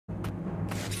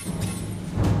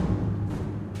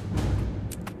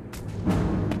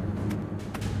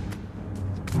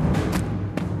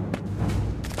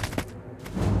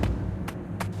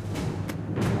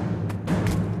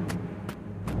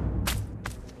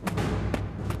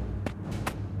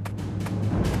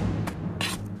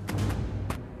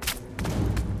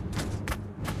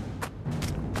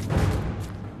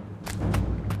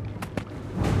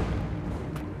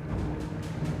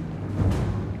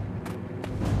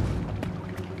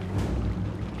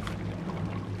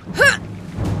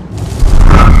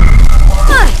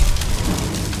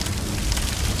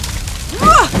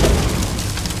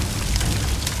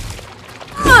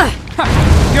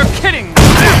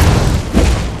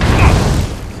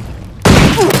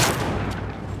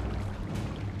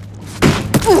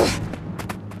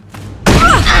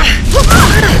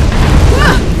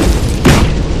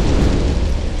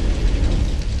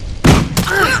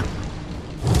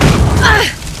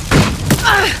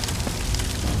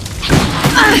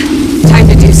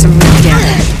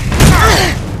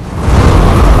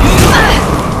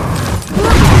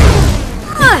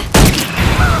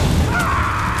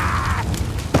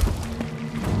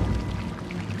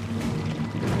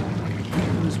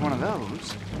one of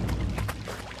those.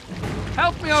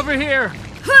 Help me over here!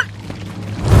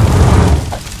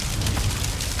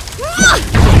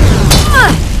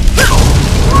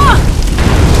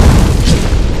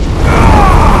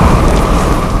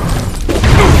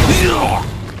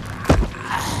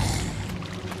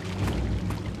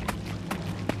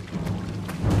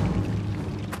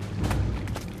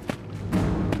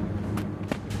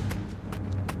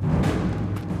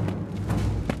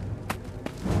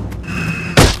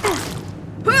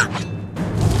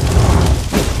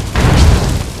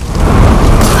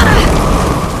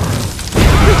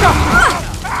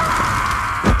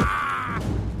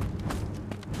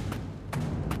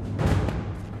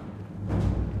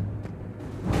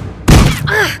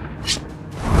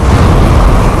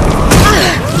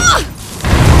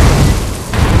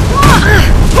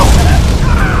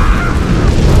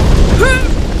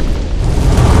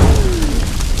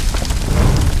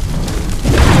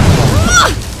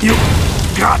 You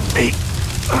got me.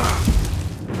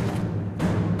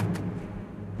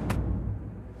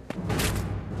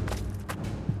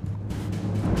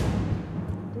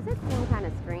 Does it seem kind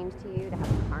of strange to you to have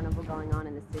a carnival going on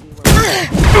in the city where...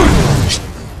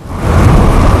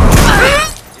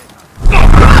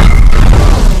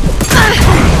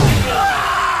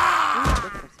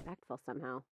 disrespectful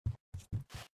somehow.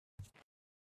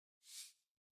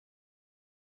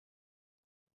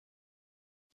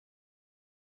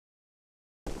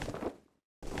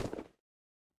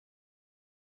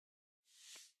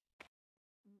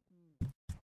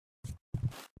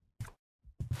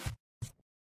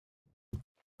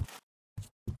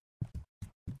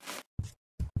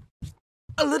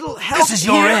 A little help. This is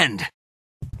your end.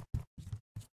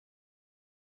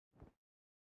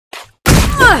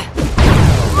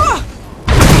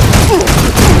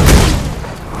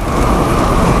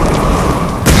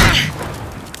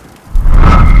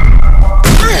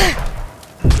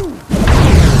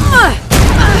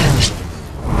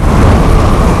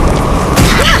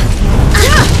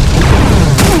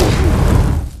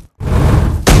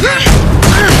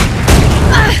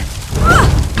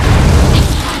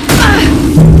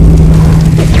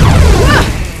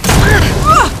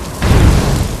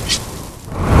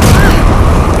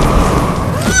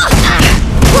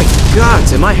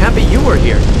 Gods, am I happy you were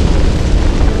here.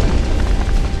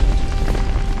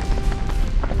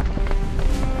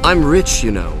 I'm rich,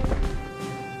 you know.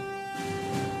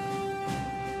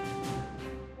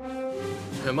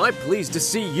 Am I pleased to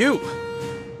see you?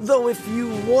 Though if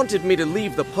you wanted me to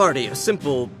leave the party, a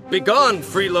simple "begone,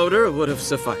 freeloader" would have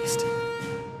sufficed.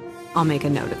 I'll make a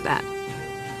note of that.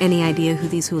 Any idea who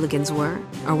these hooligans were,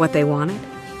 or what they wanted?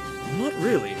 Not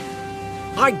really.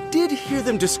 I did hear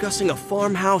them discussing a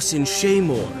farmhouse in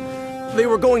Shaymore. They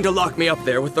were going to lock me up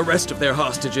there with the rest of their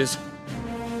hostages.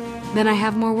 Then I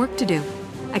have more work to do.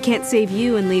 I can't save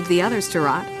you and leave the others to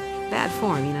rot. Bad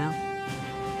form, you know.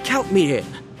 Count me in.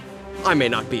 I may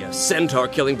not be a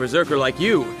centaur-killing berserker like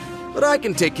you, but I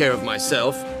can take care of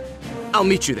myself. I'll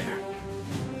meet you there.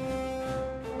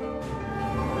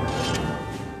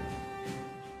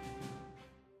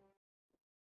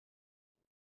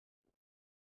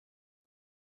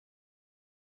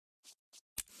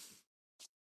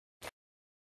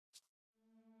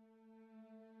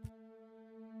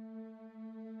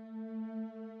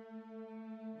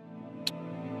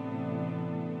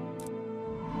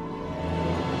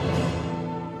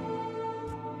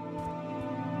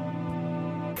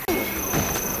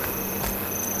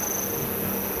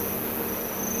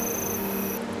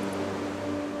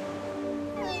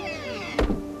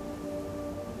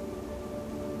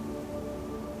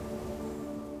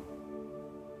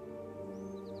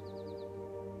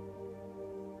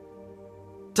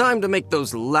 Time to make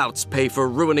those louts pay for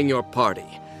ruining your party.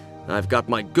 I've got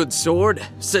my good sword,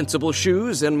 sensible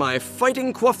shoes, and my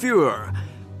fighting coiffure.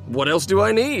 What else do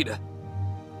I need?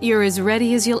 You're as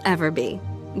ready as you'll ever be.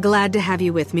 Glad to have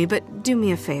you with me, but do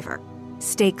me a favor.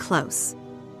 Stay close.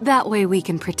 That way we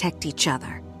can protect each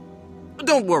other.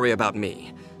 Don't worry about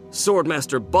me.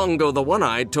 Swordmaster Bongo the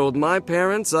One-Eyed told my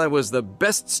parents I was the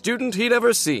best student he'd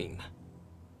ever seen.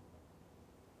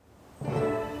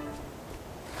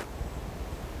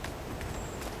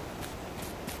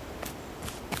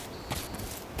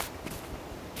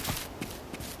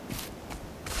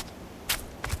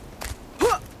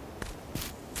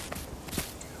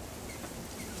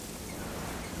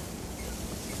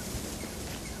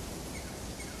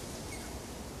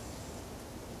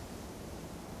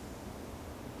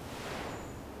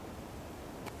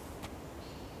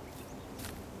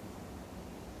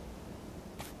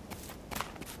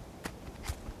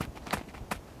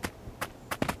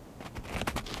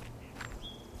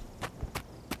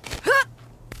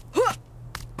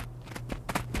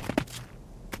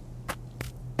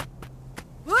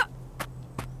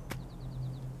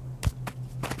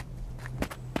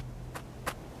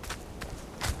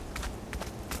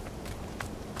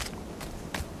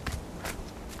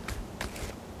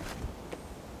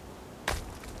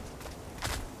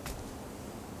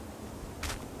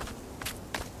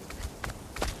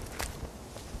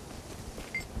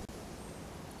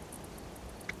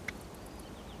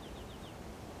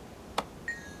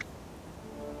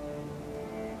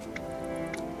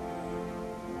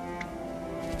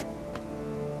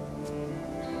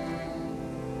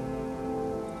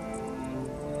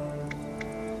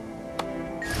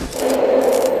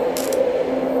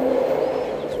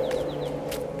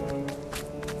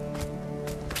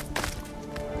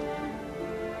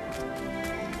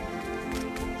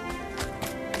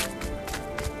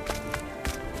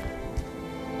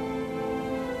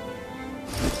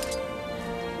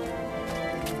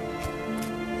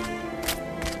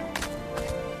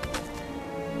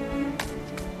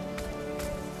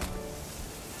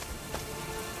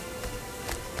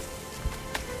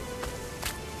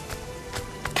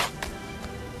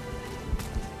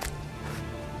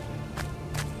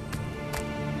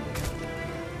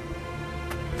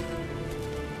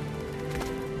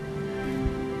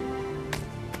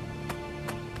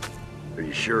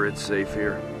 sure it's safe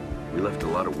here? We left a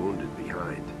lot of wounded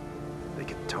behind. They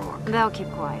can talk. They'll keep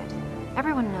quiet.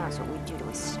 Everyone knows what we do to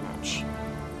a snitch.